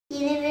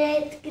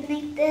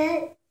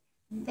etkinlikte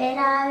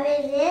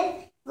beraberiz.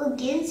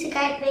 Bugün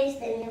çıkartma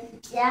işlemi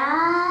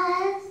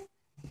yapacağız.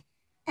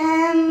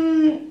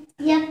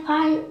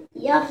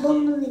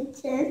 Yapmamız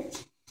için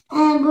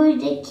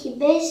buradaki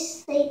 5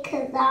 sayı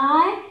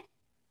kadar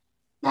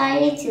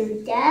daire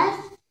çizeceğiz.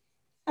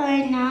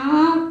 Sonra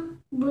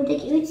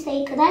buradaki 3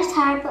 sayı kadar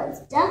çarpı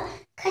atacağız.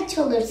 Kaç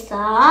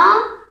olursa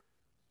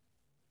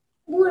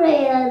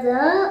buraya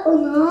da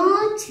onu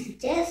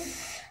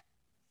çizeceğiz.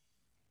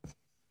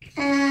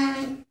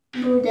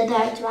 Burada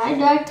 4 var.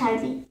 4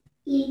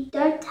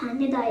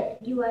 tane daire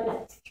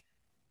yuvarlak.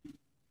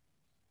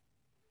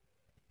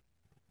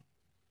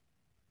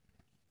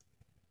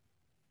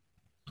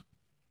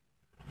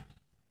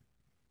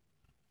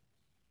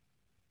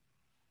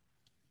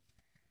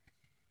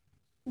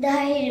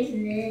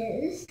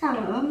 Dairemiz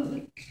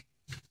tamam.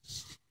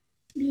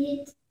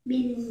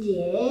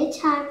 Birinciye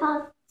çarpı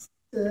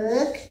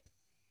attık.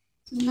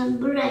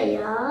 Şimdi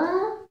buraya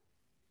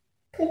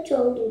kaç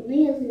olduğunu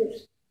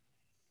yazıyoruz.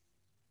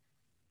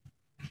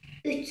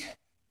 3.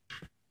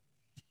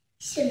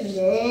 Şimdi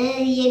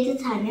 7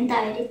 tane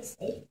daire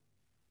çizelim.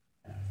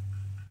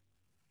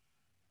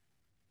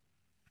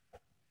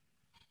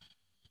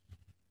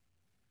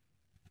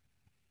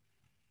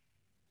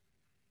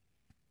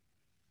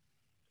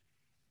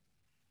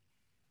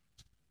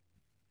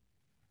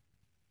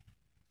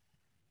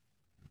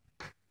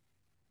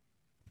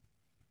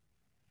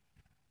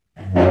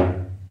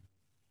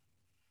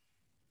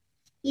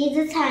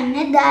 Yedi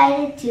tane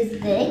daire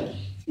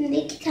çizdik. Şimdi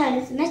 2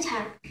 tanesine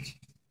çarpacağız.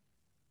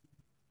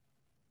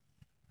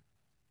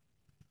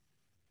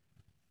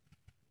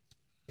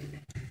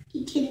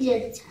 İkinci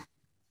adı çarp.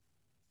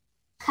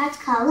 Kaç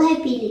kaldı?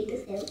 Hep birlikte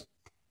sayalım.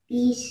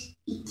 1,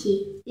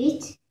 2,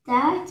 3,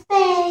 4,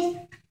 5.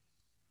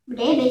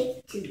 Buraya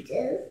 5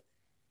 çizeceğiz.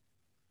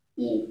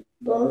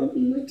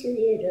 Boynunu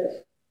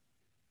çiziyoruz.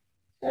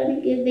 Sonra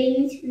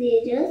göbeğini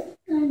çiziyoruz.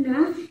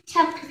 Sonra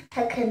şapka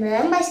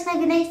takalım. Başına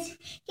güneş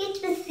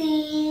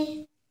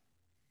geçmesin.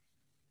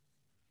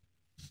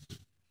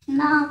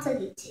 Şimdi alta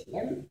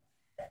geçelim.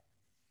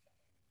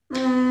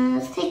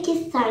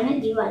 8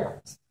 tane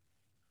yuvarlak.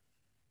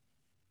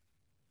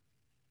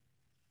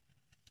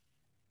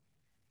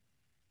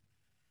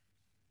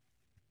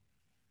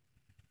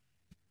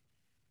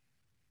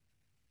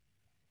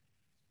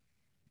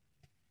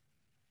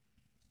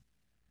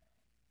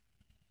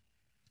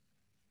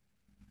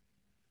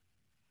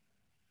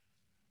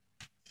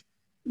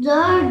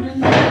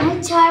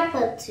 Dördüne çarpı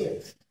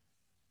atıyoruz.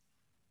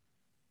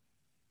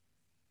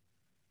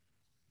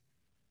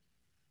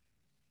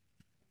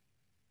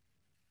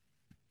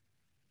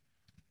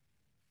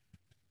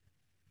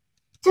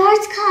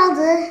 Dört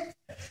kaldı.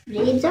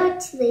 Burayı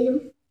 4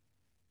 çizelim.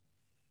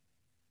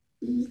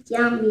 İlk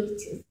yan bir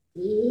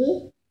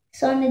çizgi.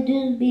 Sonra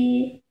düz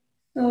bir.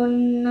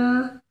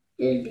 Sonra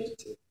düz bir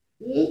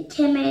çizgi.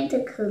 Kemeri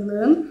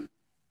takalım.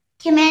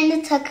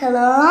 Kemerini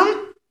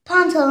takalım.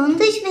 Pantolon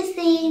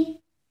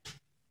düşmesin.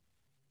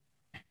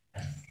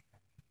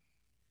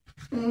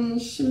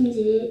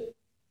 Şimdi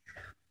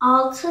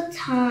 6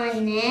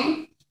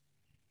 tane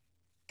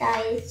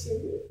daire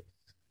çiziyoruz.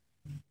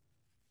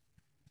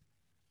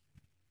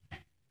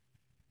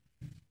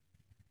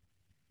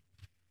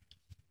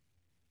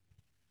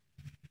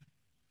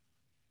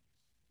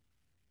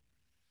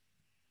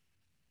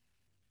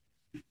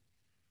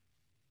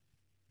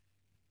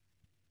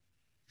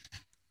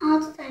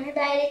 Altı tane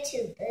daire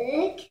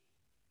çizdik.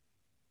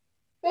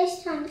 5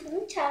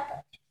 tanesini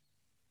çarpalım.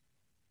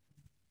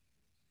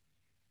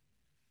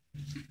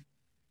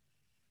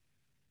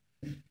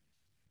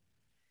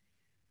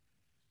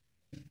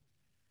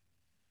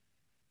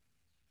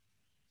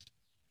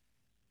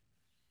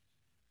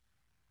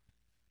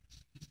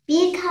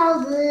 Bir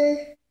kaldı.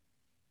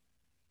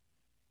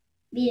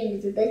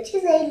 Birimizi de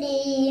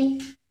çizelim.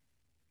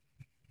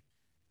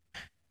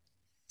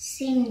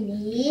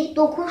 Şimdi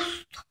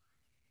 9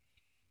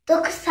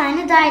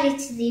 tane daire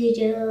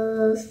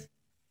çiziyoruz.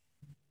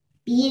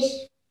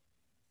 1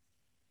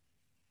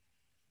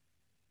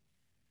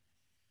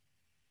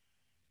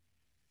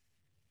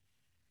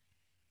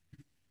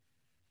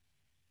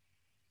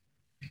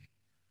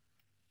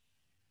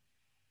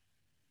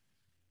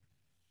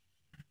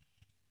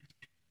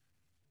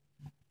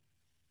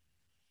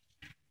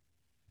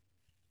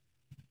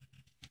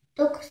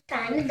 9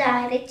 tane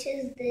daire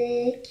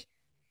çizdik.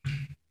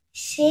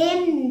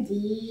 Şimdi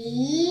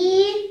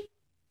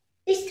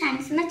 3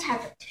 tanesine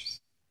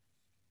çarpıyoruz.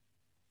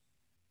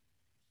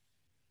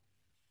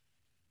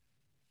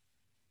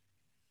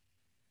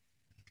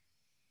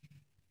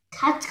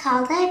 Kaç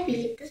kaldı? Hep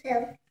birlikte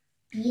sayalım.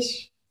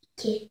 1,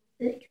 2,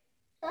 3,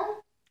 4,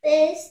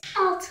 5,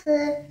 6.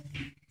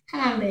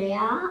 Hemen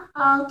buraya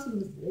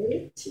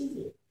altımızı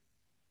çiziyoruz.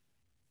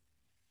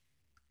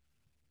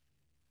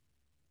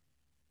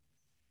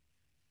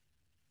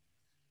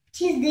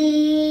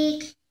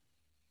 Çizdik.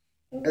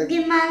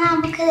 Bugün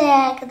benden bu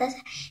kadar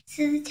arkadaşlar.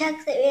 Sizi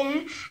çok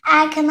seviyorum.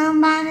 Eğer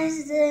kanalıma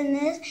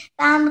beğendiyseniz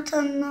beğen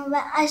butonunu ve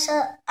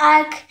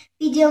aşağı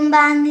videomu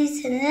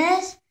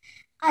beğendiyseniz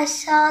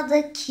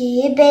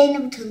Aşağıdaki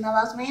beğeni butonuna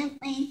basmayı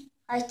unutmayın.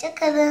 Hoşça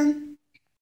kalın.